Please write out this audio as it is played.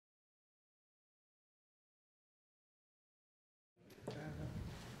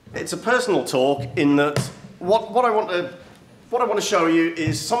It's a personal talk in that what I want to show you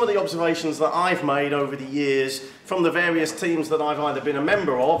is some of the observations that I've made over the years from the various teams that I've either been a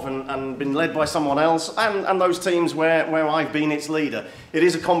member of and been led by someone else, and those teams where I've been its leader. It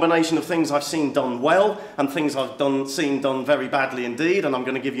is a combination of things I've seen done well and things I've seen done very badly indeed, and I'm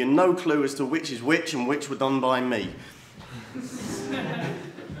going to give you no clue as to which is which and which were done by me.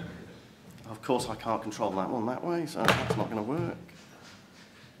 Of course I can't control that one that way, so that's not going to work.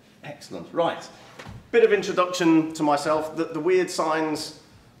 Excellent. Right. Bit of introduction to myself. The weird signs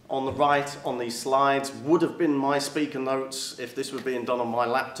on the right on these slides would have been my speaker notes if this were being done on my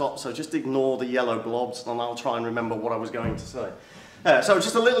laptop, so just ignore the yellow blobs and I'll try and remember what I was going to say. So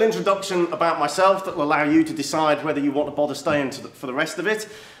just a little introduction about myself that will allow you to decide whether you want to bother staying for the rest of it.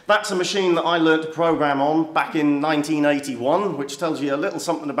 That's a machine that I learned to program on back in 1981, which tells you a little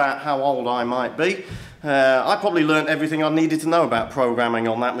something about how old I might be. I probably learnt everything I needed to know about programming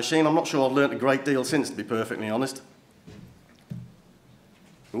on that machine. I'm not sure I've learnt a great deal since, to be perfectly honest.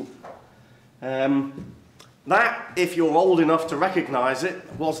 That, if you're old enough to recognise it,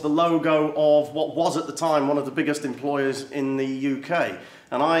 was the logo of what was at the time one of the biggest employers in the UK.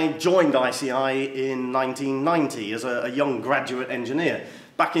 And I joined ICI in 1990 as a young graduate engineer.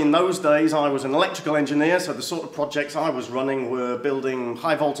 Back in those days, I was an electrical engineer, so the sort of projects I was running were building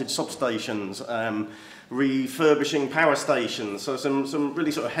high-voltage substations, refurbishing power stations, so some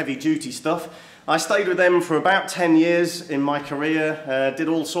really sort of heavy-duty stuff. I stayed with them for about 10 years in my career, did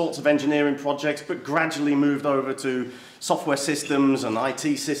all sorts of engineering projects, but gradually moved over to software systems and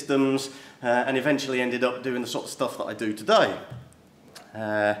IT systems, and eventually ended up doing the sort of stuff that I do today.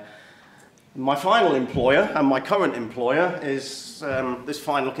 My final employer, and my current employer, is this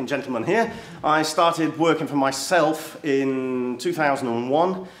fine-looking gentleman here. I started working for myself in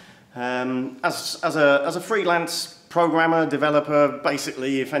 2001 as a freelance programmer, developer.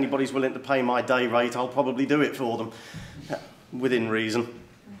 Basically, if anybody's willing to pay my day rate, I'll probably do it for them, within reason.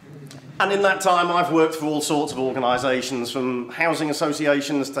 And in that time, I've worked for all sorts of organisations, from housing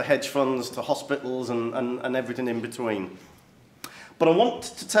associations to hedge funds to hospitals and everything in between. But I want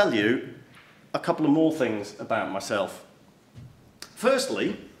to tell you a couple of more things about myself.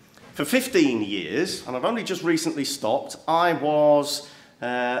 Firstly, for 15 years, and I've only just recently stopped, I was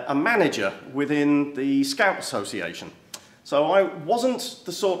a manager within the Scout Association. So I wasn't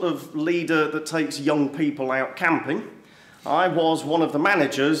the sort of leader that takes young people out camping. I was one of the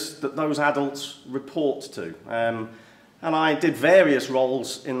managers that those adults report to. And I did various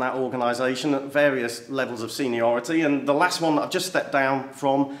roles in that organisation at various levels of seniority, and the last one that I've just stepped down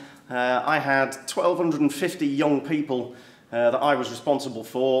from, I had 1,250 young people that I was responsible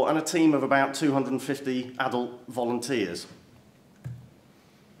for, and a team of about 250 adult volunteers.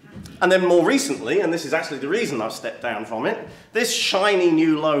 And then more recently, and this is actually the reason I've stepped down from it, this shiny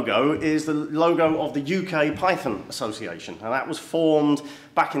new logo is the logo of the EuroPython Association, and that was formed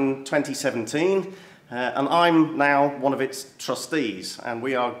back in 2017. And I'm now one of its trustees, and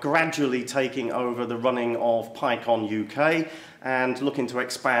we are gradually taking over the running of PyCon UK and looking to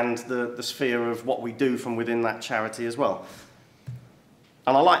expand the sphere of what we do from within that charity as well.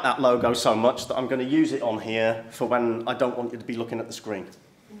 And I like that logo so much that I'm going to use it on here for when I don't want you to be looking at the screen.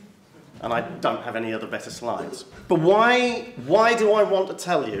 And I don't have any other better slides. But why do I want to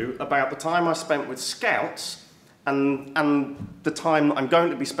tell you about the time I spent with Scouts and the time I'm going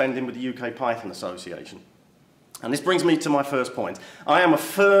to be spending with the EuroPython Association? And this brings me to my first point. I am a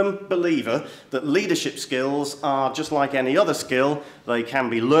firm believer that leadership skills are just like any other skill. They can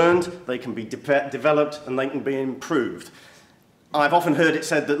be learned, they can be developed, and they can be improved. I've often heard it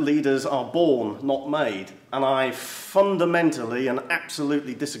said that leaders are born, not made, and I fundamentally and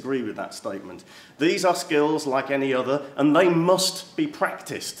absolutely disagree with that statement. These are skills like any other, and they must be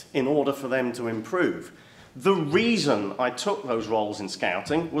practiced in order for them to improve. The reason I took those roles in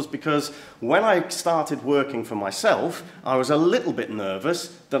Scouting was because when I started working for myself, I was a little bit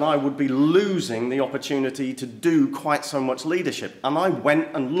nervous that I would be losing the opportunity to do quite so much leadership. And I went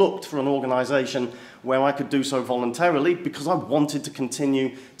and looked for an organisation where I could do so voluntarily because I wanted to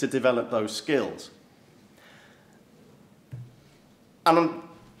continue to develop those skills. And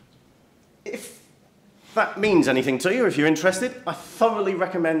if that means anything to you, if you're interested, I thoroughly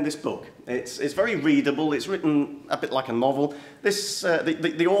recommend this book. It's very readable. It's written a bit like a novel.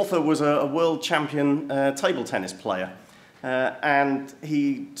 The author was a world champion table tennis player, and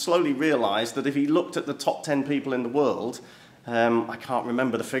he slowly realised that if he looked at the top 10 people in the world, I can't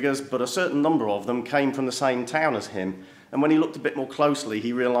remember the figures, but a certain number of them came from the same town as him. And when he looked a bit more closely,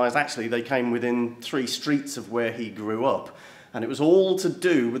 he realised actually they came within 3 streets of where he grew up. And it was all to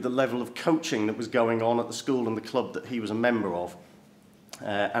do with the level of coaching that was going on at the school and the club that he was a member of.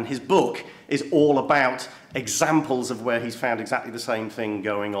 And his book is all about examples of where he's found exactly the same thing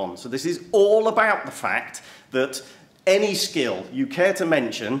going on. So this is all about the fact that any skill you care to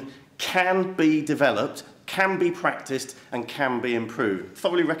mention can be developed, can be practiced, and can be improved.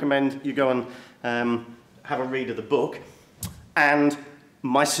 Thoroughly recommend you go and have a read of the book. And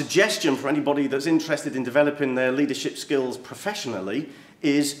my suggestion for anybody that's interested in developing their leadership skills professionally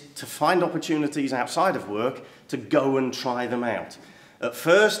is to find opportunities outside of work to go and try them out. At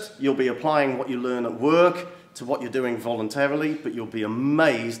first, you'll be applying what you learn at work to what you're doing voluntarily, but you'll be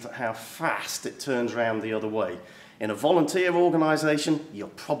amazed at how fast it turns around the other way. In a volunteer organisation, you're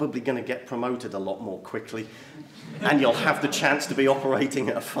probably going to get promoted a lot more quickly, and you'll have the chance to be operating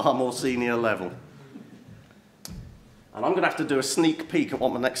at a far more senior level. And I'm going to have to do a sneak peek at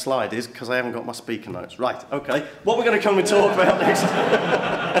what my next slide is, because I haven't got my speaker notes. Right, okay. What we're going to come and talk about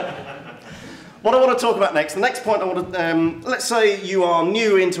next... What I want to talk about next, the next point I want to, let's say you are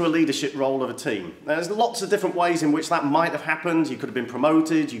new into a leadership role of a team. There's lots of different ways in which that might have happened. You could have been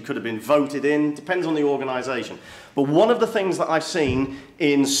promoted, you could have been voted in, depends on the organisation. But one of the things that I've seen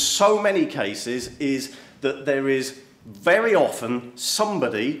in so many cases is that there is very often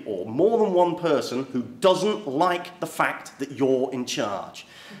somebody, or more than one person, who doesn't like the fact that you're in charge.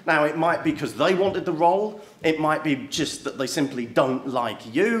 Now, it might be because they wanted the role, it might be just that they simply don't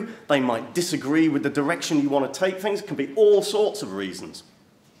like you, they might disagree with the direction you want to take things, it can be all sorts of reasons.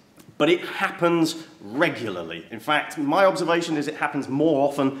 But it happens regularly. In fact, my observation is it happens more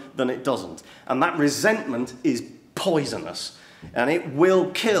often than it doesn't. And that resentment is poisonous, and it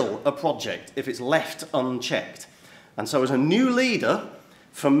will kill a project if it's left unchecked. And so as a new leader,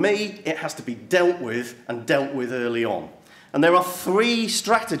 for me, it has to be dealt with, and dealt with early on. And there are 3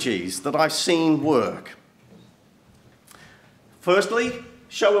 strategies that I've seen work. Firstly,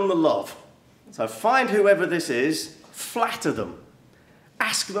 show them the love. So find whoever this is, flatter them,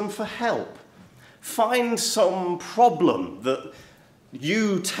 ask them for help. Find some problem that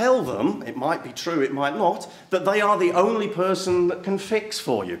you tell them, it might be true, it might not, that they are the only person that can fix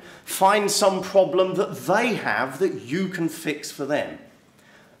for you. Find some problem that they have that you can fix for them.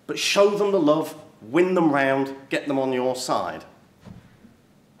 But show them the love, win them round, get them on your side.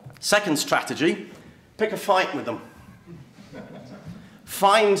 Second strategy, pick a fight with them.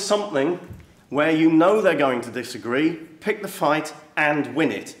 Find something where you know they're going to disagree, pick the fight and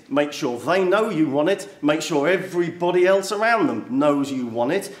win it. Make sure they know you want it, make sure everybody else around them knows you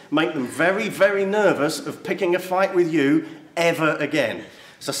want it, make them very, very nervous of picking a fight with you ever again.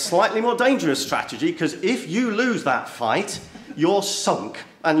 It's a slightly more dangerous strategy, because if you lose that fight, you're sunk,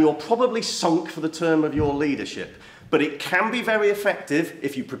 and you're probably sunk for the term of your leadership. But it can be very effective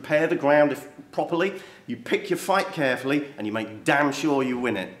if you prepare the ground properly, you pick your fight carefully, and you make damn sure you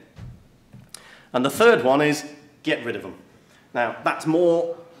win it. And the third one is get rid of them. Now, that's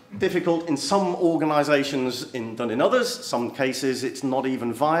more difficult in some organisations than in others. Some cases it's not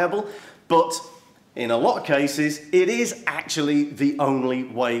even viable, but in a lot of cases it is actually the only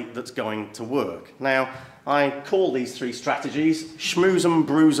way that's going to work. Now, I call these 3 strategies schmooze 'em,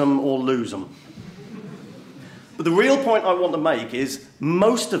 bruise 'em, or lose 'em. But the real point I want to make is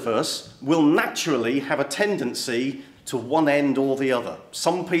most of us will naturally have a tendency to one end or the other.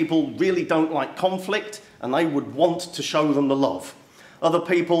 Some people really don't like conflict, and they would want to show them the love. Other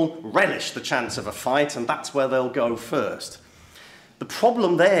people relish the chance of a fight, and that's where they'll go first. The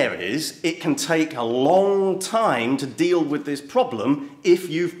problem there is it can take a long time to deal with this problem if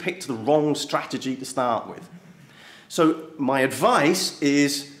you've picked the wrong strategy to start with. So my advice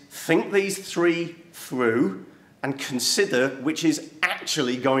is think these 3 through and consider which is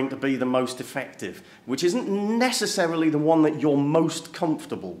actually going to be the most effective, which isn't necessarily the one that you're most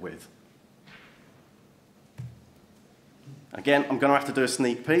comfortable with. Again, I'm going to have to do a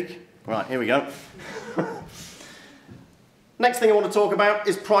sneak peek. Right, here we go. Next thing I want to talk about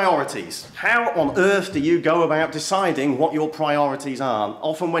is priorities. How on earth do you go about deciding what your priorities are?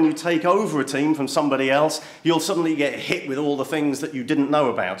 Often when you take over a team from somebody else, you'll suddenly get hit with all the things that you didn't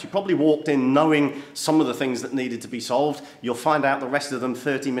know about. You probably walked in knowing some of the things that needed to be solved. You'll find out the rest of them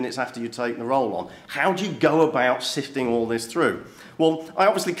 30 minutes after you take the role on. How do you go about sifting all this through? Well, I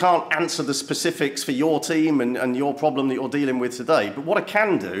obviously can't answer the specifics for your team and your problem that you're dealing with today, but what I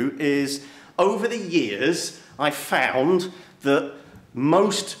can do is, over the years, I found that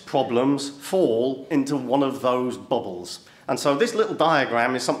most problems fall into one of those bubbles. And so this little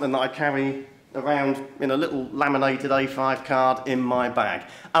diagram is something that I carry around in a little laminated A5 card in my bag.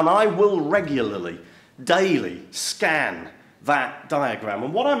 And I will regularly, daily, scan that diagram.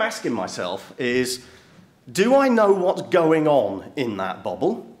 And what I'm asking myself is, do I know what's going on in that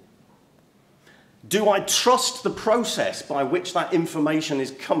bubble? Do I trust the process by which that information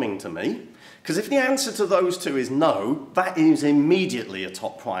is coming to me? Because if the answer to those two is no, that is immediately a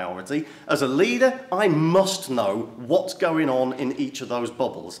top priority. As a leader, I must know what's going on in each of those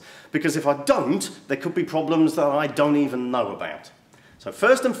bubbles. Because if I don't, there could be problems that I don't even know about. So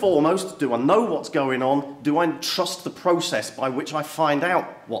first and foremost, do I know what's going on? Do I trust the process by which I find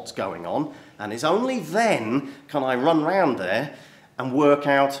out what's going on? And it's only then can I run around there and work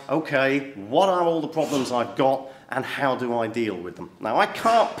out, okay, what are all the problems I've got and how do I deal with them? Now, I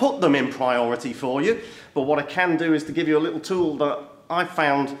can't put them in priority for you, but what I can do is to give you a little tool that I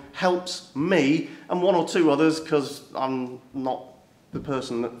found helps me and one or two others, because I'm not the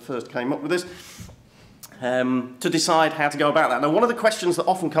person that first came up with this, to decide how to go about that. Now, one of the questions that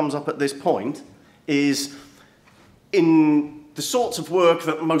often comes up at this point is, in the sorts of work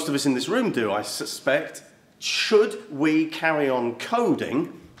that most of us in this room do, I suspect, should we carry on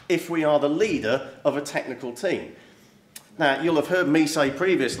coding if we are the leader of a technical team? Now, you'll have heard me say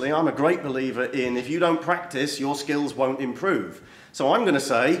previously, I'm a great believer in if you don't practice, your skills won't improve. So I'm going to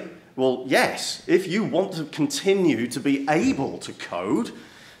say, well, yes, if you want to continue to be able to code,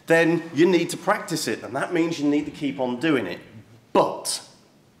 then you need to practice it, and that means you need to keep on doing it. But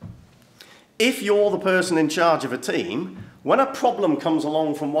if you're the person in charge of a team, when a problem comes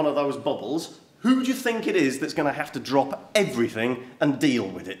along from one of those bubbles, who do you think it is that's going to have to drop everything and deal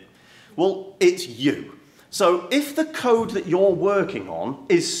with it? Well, it's you. So if the code that you're working on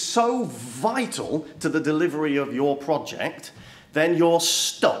is so vital to the delivery of your project, then you're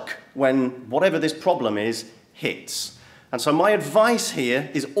stuck when whatever this problem is hits. And so my advice here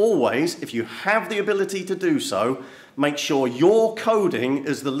is always, if you have the ability to do so, make sure your coding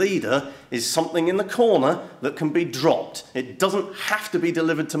as the leader is something in the corner that can be dropped. It doesn't have to be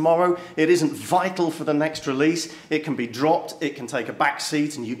delivered tomorrow. It isn't vital for the next release. It can be dropped, it can take a back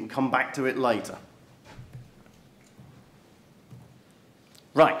seat, and you can come back to it later.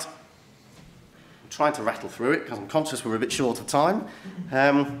 Right. I'm trying to rattle through it because I'm conscious we're a bit short of time.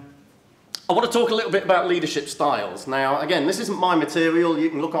 I want to talk a little bit about leadership styles. Now, again, this isn't my material. You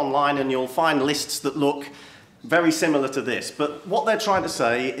can look online and you'll find lists that look very similar to this. But what they're trying to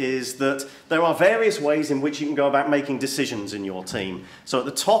say is that there are various ways in which you can go about making decisions in your team. So at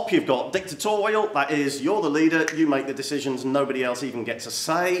the top, you've got dictatorial. That is, you're the leader, you make the decisions, and nobody else even gets a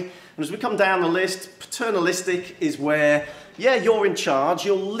say. And as we come down the list, paternalistic is where, yeah, you're in charge.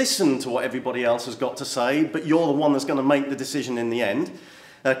 You'll listen to what everybody else has got to say, but you're the one that's going to make the decision in the end.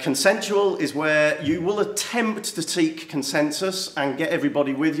 Consensual is where you will attempt to seek consensus and get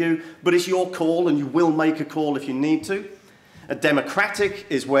everybody with you, but it's your call and you will make a call if you need to. Democratic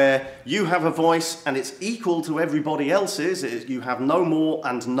is where you have a voice and it's equal to everybody else's. You have no more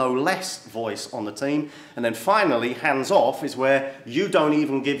and no less voice on the team. And then finally, hands-off is where you don't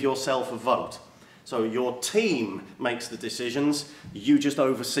even give yourself a vote. So your team makes the decisions, you just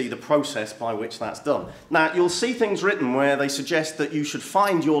oversee the process by which that's done. Now, you'll see things written where they suggest that you should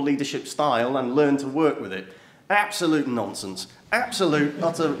find your leadership style and learn to work with it. Absolute nonsense. Absolute,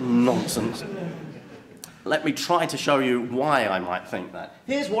 utter nonsense. Let me try to show you why I might think that.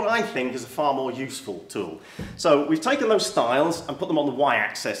 Here's what I think is a far more useful tool. So we've taken those styles and put them on the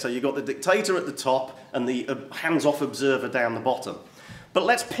y-axis. So you've got the dictator at the top and the hands-off observer down the bottom. But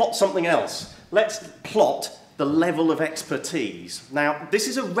let's plot something else. Let's plot the level of expertise. Now, this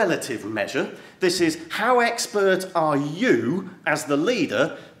is a relative measure. This is how expert are you as the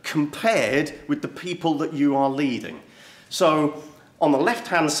leader compared with the people that you are leading. So on the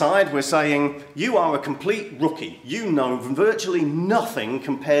left-hand side, we're saying you are a complete rookie. You know virtually nothing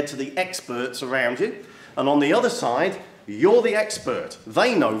compared to the experts around you. And on the other side, you're the expert.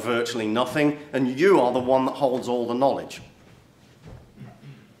 They know virtually nothing, and you are the one that holds all the knowledge.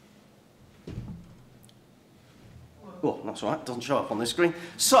 Oh, that's all right, it doesn't show up on this screen.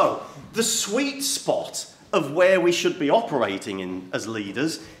 So, the sweet spot of where we should be operating in as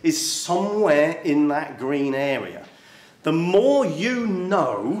leaders is somewhere in that green area. The more you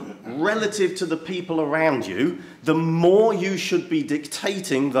know relative to the people around you, the more you should be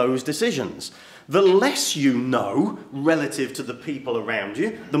dictating those decisions. The less you know relative to the people around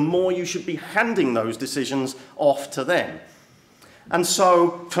you, the more you should be handing those decisions off to them. And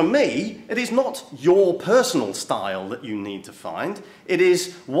so, for me, it is not your personal style that you need to find. It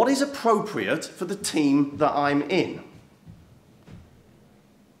is what is appropriate for the team that I'm in.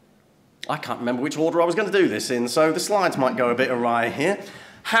 I can't remember which order I was going to do this in, so the slides might go a bit awry here.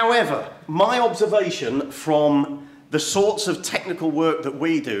 However, my observation from the sorts of technical work that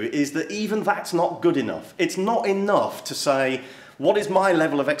we do is that even that's not good enough. It's not enough to say, What is my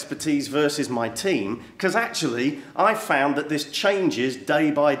level of expertise versus my team? Because actually, I found that this changes day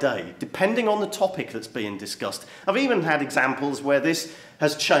by day, depending on the topic that's being discussed. I've even had examples where this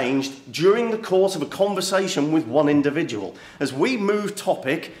has changed during the course of a conversation with one individual. As we move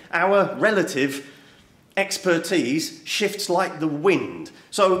topic, our relative expertise shifts like the wind.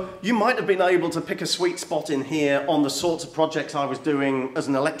 So you might have been able to pick a sweet spot in here on the sorts of projects I was doing as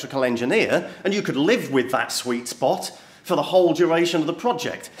an electrical engineer, and you could live with that sweet spot for the whole duration of the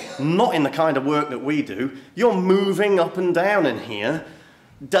project. Not in the kind of work that we do. You're moving up and down in here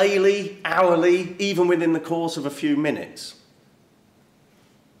daily, hourly, even within the course of a few minutes.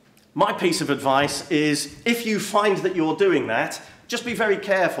 My piece of advice is, if you find that you're doing that, just be very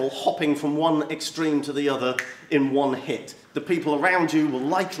careful hopping from one extreme to the other in one hit. The people around you will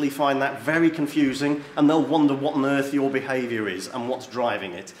likely find that very confusing, and they'll wonder what on earth your behaviour is and what's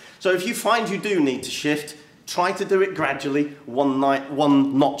driving it. So if you find you do need to shift, try to do it gradually, one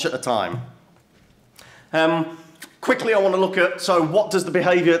notch at a time. Quickly, I want to look at, so what does the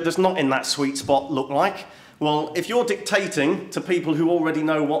behaviour that's not in that sweet spot look like? Well, if you're dictating to people who already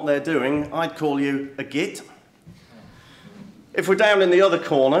know what they're doing, I'd call you a git. If we're down in the other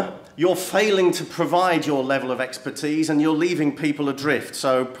corner, you're failing to provide your level of expertise and you're leaving people adrift,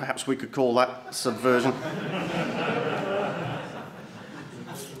 so perhaps we could call that subversion.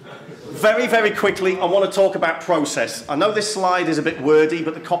 Very, very quickly, I want to talk about process. I know this slide is a bit wordy,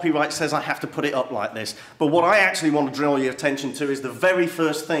 but the copyright says I have to put it up like this. But what I actually want to draw your attention to is the very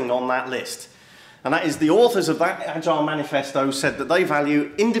first thing on that list. And that is the authors of that Agile Manifesto said that they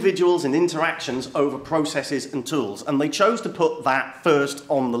value individuals and interactions over processes and tools. And they chose to put that first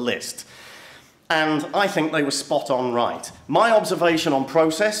on the list. And I think they were spot on right. My observation on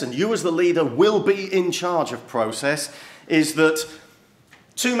process, and you as the leader will be in charge of process, is that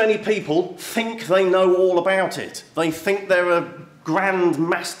too many people think they know all about it. They think they're a grand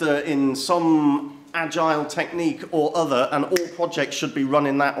master in some agile technique or other, and all projects should be run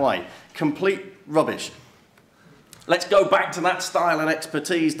in that way. Complete rubbish. Let's go back to that style and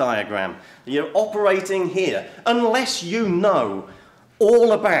expertise diagram. You're operating here. Unless you know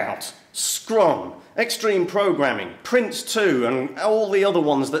all about Scrum, Extreme Programming, Prince2, and all the other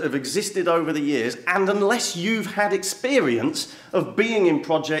ones that have existed over the years, and unless you've had experience of being in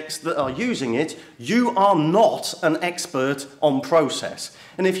projects that are using it, you are not an expert on process.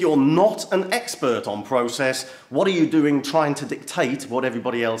 And if you're not an expert on process, what are you doing trying to dictate what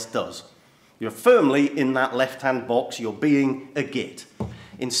everybody else does? You're firmly in that left-hand box, you're being a git.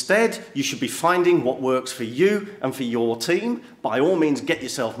 Instead, you should be finding what works for you and for your team. By all means, get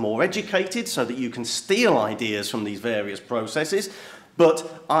yourself more educated so that you can steal ideas from these various processes.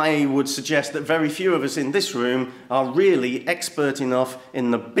 But I would suggest that very few of us in this room are really expert enough in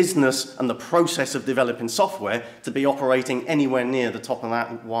the business and the process of developing software to be operating anywhere near the top of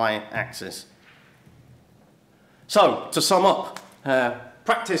that y-axis. So, to sum up,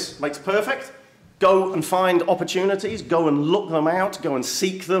 practice makes perfect. Go and find opportunities, go and look them out, go and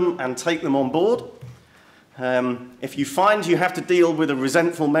seek them and take them on board. If you find you have to deal with a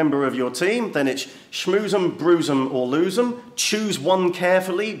resentful member of your team, then it's schmooze them, bruise them, or lose them. Choose one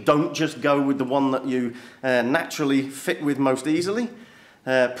carefully. Don't just go with the one that you naturally fit with most easily.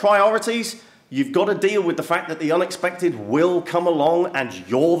 Priorities. You've got to deal with the fact that the unexpected will come along and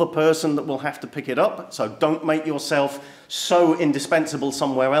you're the person that will have to pick it up. So don't make yourself so indispensable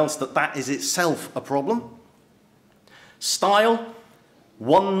somewhere else that that is itself a problem. Style,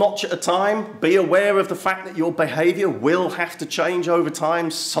 one notch at a time. Be aware of the fact that your behavior will have to change over time,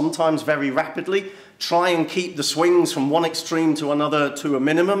 sometimes very rapidly. Try and keep the swings from one extreme to another to a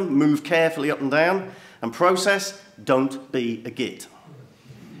minimum. Move carefully up and down. And process, don't be a git.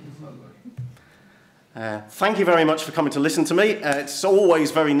 Thank you very much for coming to listen to me. It's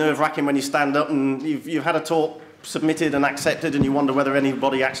always very nerve-wracking when you stand up and you've had a talk submitted and accepted and you wonder whether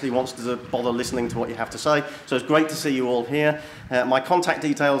anybody actually wants to bother listening to what you have to say. So it's great to see you all here. My contact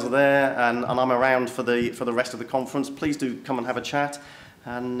details are there and I'm around for the rest of the conference. Please do come and have a chat.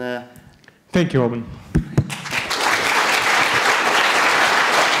 And thank you, Owen.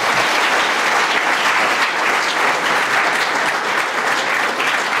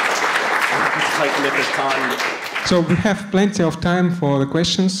 Time. So we have plenty of time for the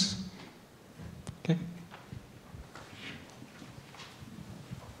questions. Okay.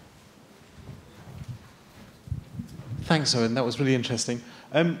 Thanks, Owen. That was really interesting.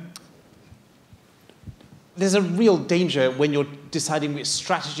 There's a real danger when you're deciding which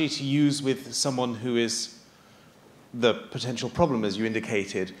strategy to use with someone who is the potential problem, as you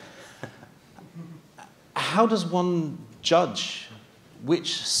indicated. How does one judge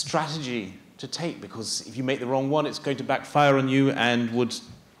which strategy to take, because if you make the wrong one, it's going to backfire on you and would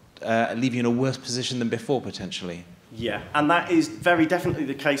leave you in a worse position than before, potentially. Yeah, and that is very definitely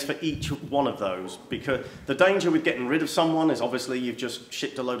the case for each one of those, because the danger with getting rid of someone is obviously you've just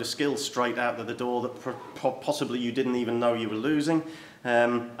shipped a load of skills straight out of the door that possibly you didn't even know you were losing.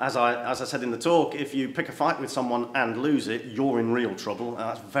 As I said in the talk, if you pick a fight with someone and lose it, you're in real trouble, and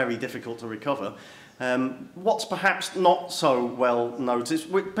that's very difficult to recover. What's perhaps not so well noticed,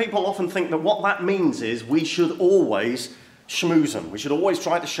 people often think that what that means is we should always schmooze them. We should always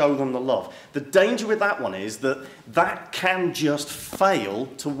try to show them the love. The danger with that one is that that can just fail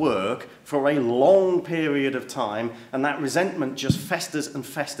to work for a long period of time, and that resentment just festers and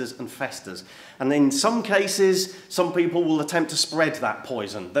festers and festers. And in some cases, some people will attempt to spread that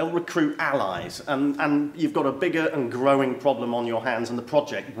poison. They'll recruit allies, and you've got a bigger and growing problem on your hands, and the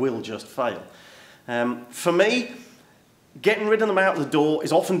project will just fail. For me, getting rid of them out the door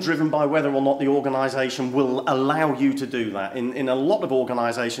is often driven by whether or not the organisation will allow you to do that. In a lot of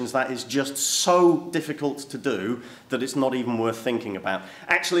organisations, that is just so difficult to do that it's not even worth thinking about.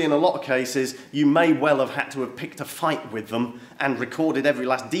 Actually, in a lot of cases, you may well have had to have picked a fight with them and recorded every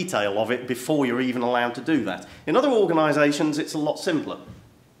last detail of it before you're even allowed to do that. In other organisations, it's a lot simpler.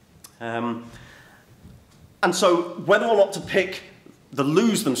 And so whether or not to pick the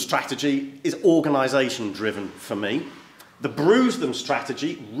lose them strategy is organisation driven for me. The bruise them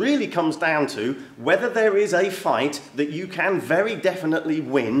strategy really comes down to whether there is a fight that you can very definitely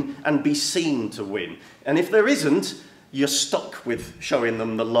win and be seen to win. And if there isn't, you're stuck with showing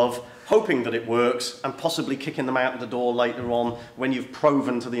them the love, hoping that it works, and possibly kicking them out of the door later on when you've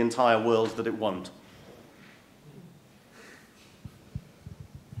proven to the entire world that it won't.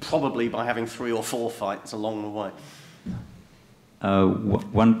 Probably by having 3 or 4 fights along the way.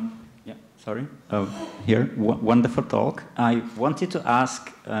 Here, wonderful talk. I wanted to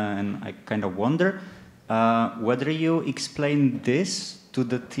ask, and I kind of wonder, whether you explain this to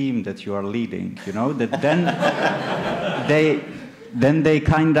the team that you are leading, you know, that then they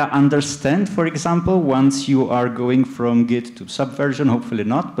kind of understand, for example, once you are going from Git to Subversion, hopefully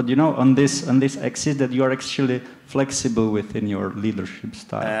not, but you know, on this axis that you are actually flexible within your leadership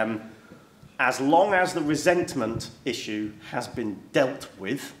style. As long as the resentment issue has been dealt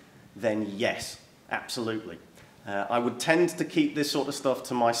with, then yes, absolutely. I would tend to keep this sort of stuff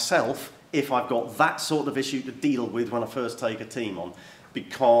to myself if I've got that sort of issue to deal with when I first take a team on,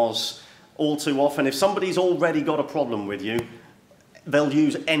 because all too often, if somebody's already got a problem with you, they'll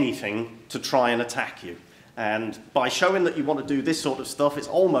use anything to try and attack you. And by showing that you want to do this sort of stuff, it's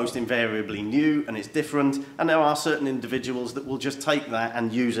almost invariably new and it's different, and there are certain individuals that will just take that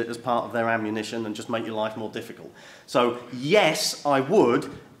and use it as part of their ammunition and just make your life more difficult. So yes, I would,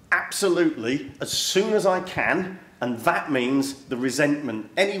 absolutely, as soon as I can, and that means the resentment,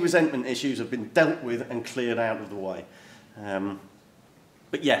 any resentment issues have been dealt with and cleared out of the way.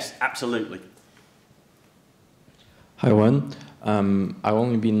 But yes, absolutely. Hi, Owen. I've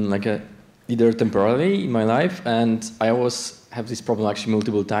only been like a leader temporarily in my life, and I always have this problem actually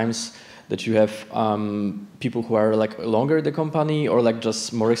multiple times that you have people who are like longer in the company or like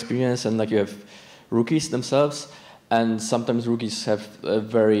just more experienced, and like you have rookies themselves. And sometimes rookies have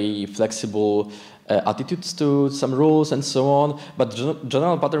very flexible attitudes to some rules and so on. But the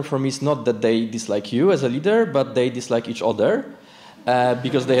general pattern for me is not that they dislike you as a leader, but they dislike each other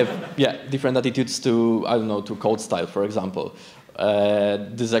because they have different attitudes to, I don't know, to code style, for example.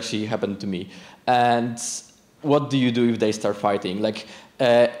 This actually happened to me. And what do you do if they start fighting? Like,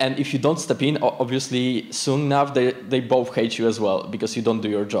 and if you don't step in, obviously, soon enough, they both hate you as well because you don't do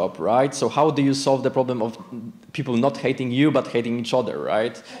your job, right? So how do you solve the problem of people not hating you but hating each other,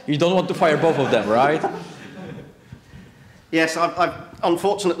 right? You don't want to fire both of them, right? Yes, I've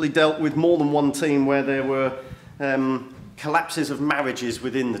unfortunately dealt with more than one team where there were collapses of marriages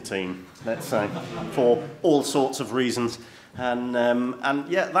within the team, let's say, for all sorts of reasons. And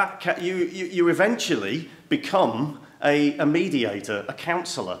yeah, that you eventually become a mediator, a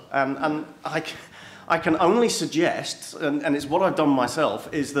counsellor, and I can only suggest, and it's what I've done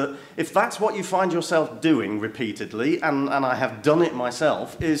myself, is that if that's what you find yourself doing repeatedly, and I have done it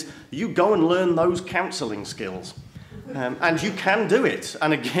myself, is you go and learn those counselling skills. And you can do it.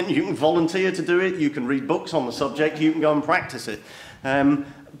 And again, you can volunteer to do it, you can read books on the subject, you can go and practice it.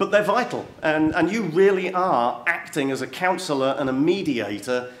 But they're vital, and you really are acting as a counsellor and a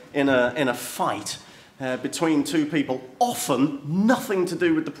mediator in a fight between two people, often nothing to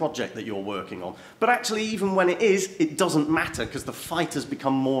do with the project that you're working on. But actually, even when it is, it doesn't matter because the fight has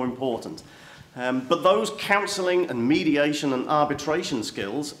become more important. But those counselling and mediation and arbitration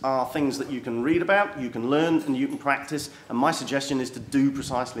skills are things that you can read about, you can learn, and you can practice. And my suggestion is to do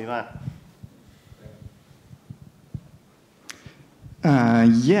precisely that.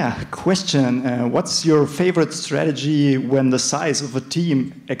 Yeah, question. What's your favorite strategy when the size of a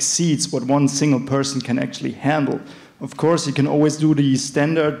team exceeds what one single person can actually handle? Of course, you can always do the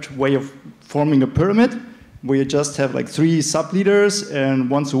standard way of forming a pyramid, where you just have like 3 sub-leaders, and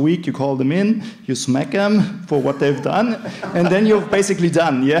once a week you call them in, you smack them for what they've done, and then you're basically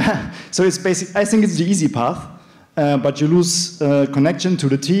done, yeah? So it's basic. I think it's the easy path, but you lose connection to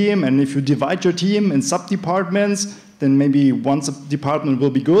the team, and if you divide your team in sub-departments, then maybe one sub-department will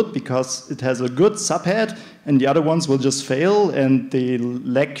be good because it has a good subhead, and the other ones will just fail, and they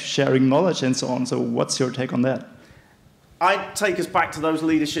lack sharing knowledge and so on. So what's your take on that? I'd take us back to those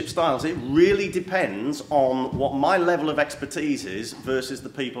leadership styles. It really depends on what my level of expertise is versus the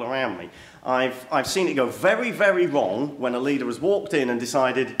people around me. I've seen it go very, very wrong when a leader has walked in and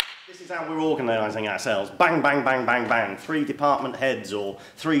decided, this is how we're organising ourselves. Bang, bang, bang, bang, bang. 3 department heads or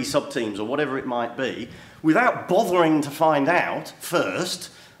 3 sub-teams or whatever it might be, without bothering to find out first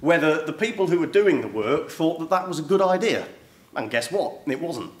whether the people who were doing the work thought that that was a good idea. And guess what? It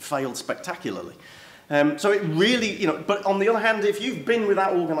wasn't. Failed spectacularly. So it really, you know, but on the other hand, if you've been with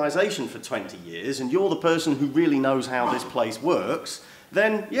that organisation for 20 years and you're the person who really knows how this place works,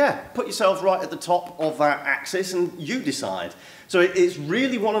 then yeah, put yourself right at the top of that axis and you decide. So it's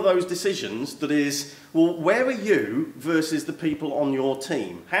really one of those decisions that is, well, where are you versus the people on your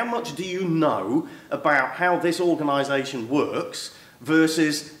team? How much do you know about how this organisation works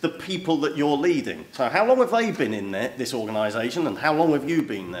versus the people that you're leading? So how long have they been in this organisation, and how long have you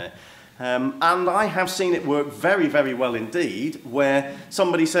been there? And I have seen it work very, very well indeed, where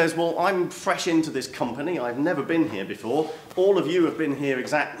somebody says, well, I'm fresh into this company, I've never been here before, all of you have been here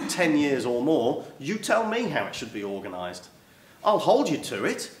exact 10 years or more, you tell me how it should be organised. I'll hold you to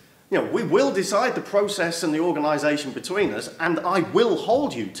it. You know, we will decide the process and the organisation between us, and I will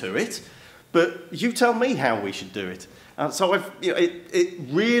hold you to it, but you tell me how we should do it. So it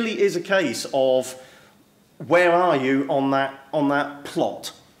really is a case of where are you on that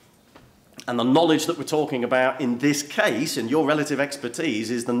plot? And the knowledge that we're talking about in this case, and your relative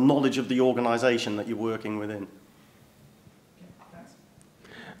expertise, is the knowledge of the organisation that you're working within.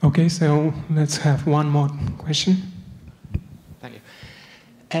 Okay, so let's have one more question. Thank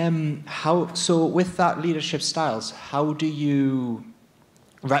you. So with that leadership styles, how do you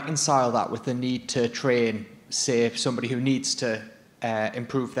reconcile that with the need to train, say, somebody who needs to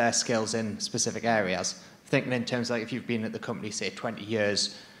improve their skills in specific areas? Thinking in terms of, like, if you've been at the company, say, 20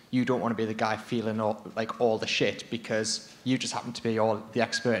 years, you don't want to be the guy feeling all the shit because you just happen to be the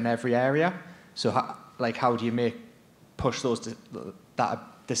expert in every area. So how do you push that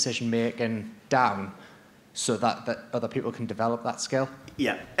decision making down so that other people can develop that skill?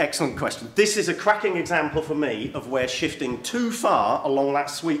 Yeah, excellent question. This is a cracking example for me of where shifting too far along that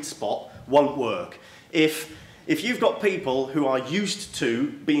sweet spot won't work. If you've got people who are used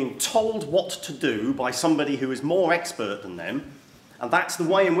to being told what to do by somebody who is more expert than them, and that's the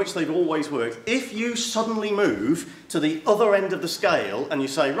way in which they've always worked. If you suddenly move to the other end of the scale and you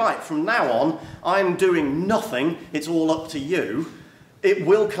say, right, from now on, I'm doing nothing, it's all up to you, it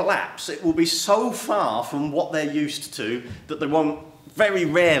will collapse. It will be so far from what they're used to that they won't, very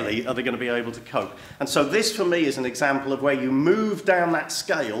rarely are they going to be able to cope. And so this, for me, is an example of where you move down that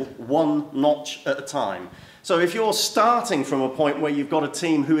scale one notch at a time. So if you're starting from a point where you've got a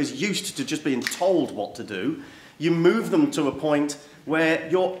team who is used to just being told what to do, you move them to a point where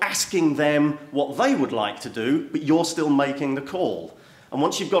you're asking them what they would like to do, but you're still making the call. And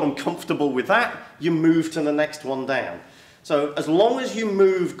once you've got them comfortable with that, you move to the next one down. So as long as you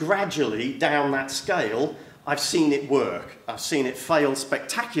move gradually down that scale, I've seen it work. I've seen it fail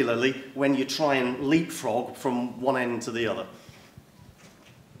spectacularly when you try and leapfrog from one end to the other.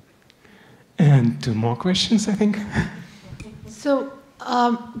 And 2 more questions, I think. So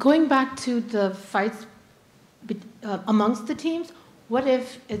going back to the fights amongst the teams, what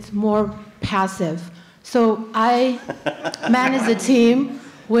if it's more passive? So I manage a team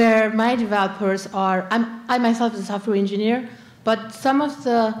where my developers are, I myself is a software engineer, but some of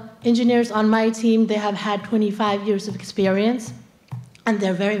the engineers on my team, they have had 25 years of experience, and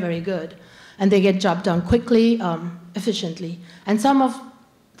they're very, very good. And they get job done quickly, efficiently. And some of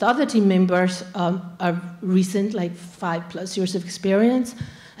the other team members are recent, like 5+ years of experience,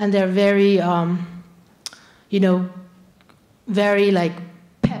 and they're very, very like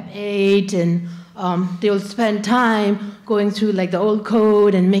pep-ate, and they'll spend time going through like the old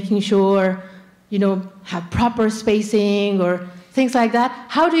code and making sure, have proper spacing or things like that.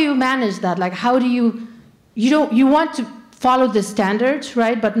 How do you manage that? Like, how do you want to follow the standards,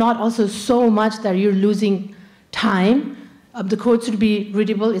 right? But not also so much that you're losing time. The code should be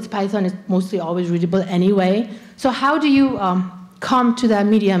readable. It's Python. It's mostly always readable anyway. So how do you come to that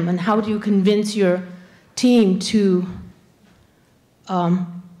medium, and how do you convince your team to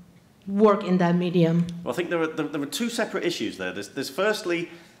work in that medium? Well, I think there are two separate issues there. There's firstly,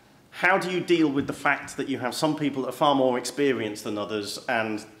 how do you deal with the fact that you have some people that are far more experienced than others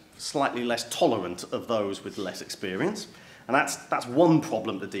and slightly less tolerant of those with less experience? And that's one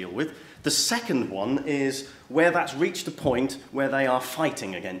problem to deal with. The second one is where that's reached a point where they are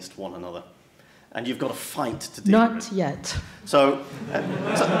fighting against one another. And you've got to fight to deal with it. Not yet. So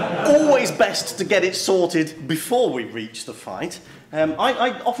always best to get it sorted before we reach the fight.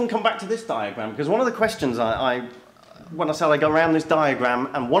 I often come back to this diagram because one of the questions when I say I go around this diagram,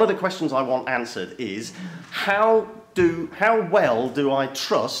 and one of the questions I want answered is how well do I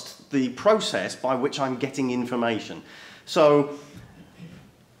trust the process by which I'm getting information? So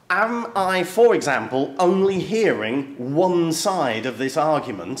am I, for example, only hearing one side of this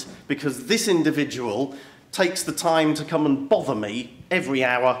argument because this individual takes the time to come and bother me every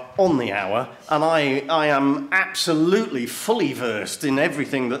hour on the hour, and I am absolutely fully versed in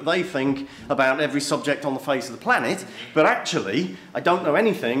everything that they think about every subject on the face of the planet, but actually I don't know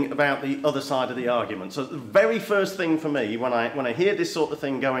anything about the other side of the argument. So the very first thing for me when I hear this sort of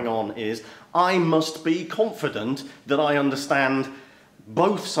thing going on is I must be confident that I understand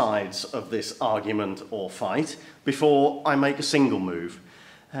both sides of this argument or fight before I make a single move.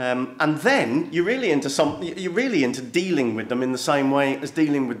 And then you're really into dealing with them in the same way as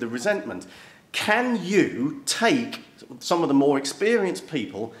dealing with the resentment. Can you take some of the more experienced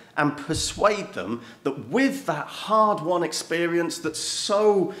people and persuade them that with that hard-won experience that's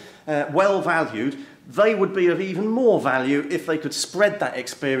so well valued, they would be of even more value if they could spread that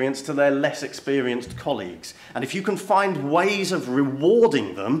experience to their less experienced colleagues? And if you can find ways of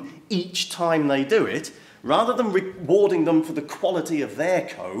rewarding them each time they do it, rather than rewarding them for the quality of their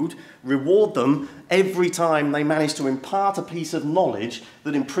code, reward them every time they manage to impart a piece of knowledge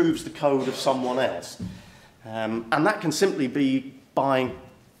that improves the code of someone else. And that can simply be by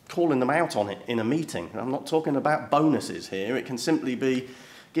calling them out on it in a meeting. I'm not talking about bonuses here. It can simply be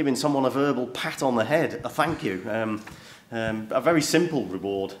giving someone a verbal pat on the head, a thank you, a very simple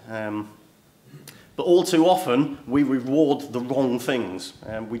reward. But all too often, we reward the wrong things.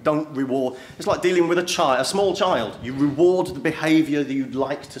 We don't reward. It's like dealing with a small child. You reward the behaviour that you'd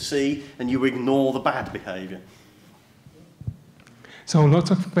like to see, and you ignore the bad behaviour. So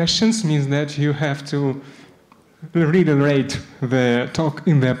lots of questions means that you have to reiterate the talk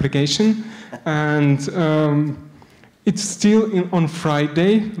in the application. And it's still on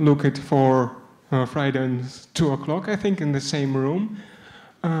Friday. Look at for Friday at 2 o'clock, I think, in the same room.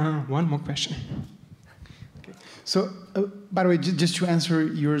 One more question. So, by the way, just to answer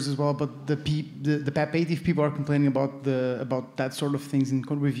yours as well, but the PEP8, if people are complaining about that sort of things in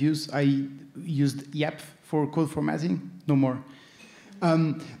code reviews, I used YAP for code formatting, no more.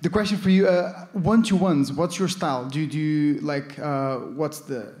 The question for you, one-to-ones, what's your style? Do you like,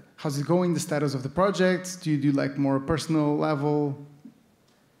 how's it going, the status of the project? Do you do like more personal level?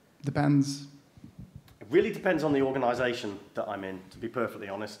 Depends. It really depends on the organisation that I'm in, to be perfectly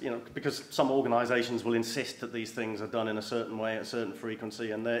honest. Because some organisations will insist that these things are done in a certain way at a certain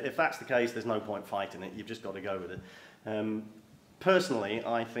frequency, and if that's the case, there's no point fighting it. You've just got to go with it. Personally,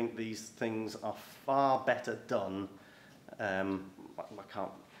 I think these things are far better done. The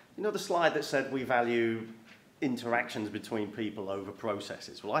slide that said we value interactions between people over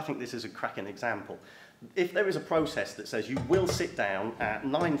processes. Well, I think this is a cracking example. If there is a process that says you will sit down at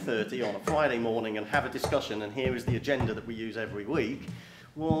 9:30 on a Friday morning and have a discussion, and here is the agenda that we use every week,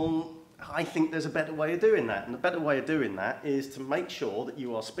 well, I think there's a better way of doing that. And the better way of doing that is to make sure that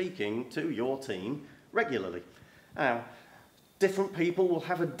you are speaking to your team regularly. Now, different people will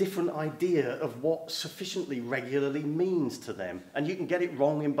have a different idea of what sufficiently regularly means to them. And you can get it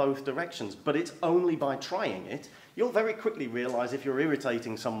wrong in both directions, but it's only by trying it. You'll very quickly realise if you're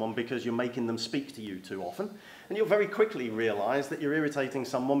irritating someone because you're making them speak to you too often. And you'll very quickly realise that you're irritating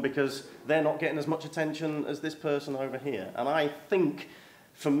someone because they're not getting as much attention as this person over here. And I think,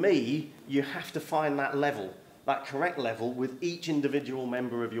 for me, you have to find that level, that correct level with each individual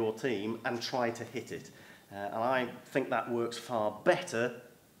member of your team and try to hit it. And I think that works far better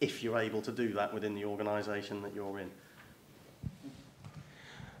if you're able to do that within the organisation that you're in.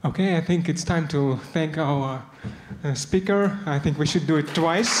 Okay, I think it's time to thank our speaker. I think we should do it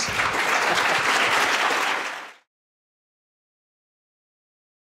twice.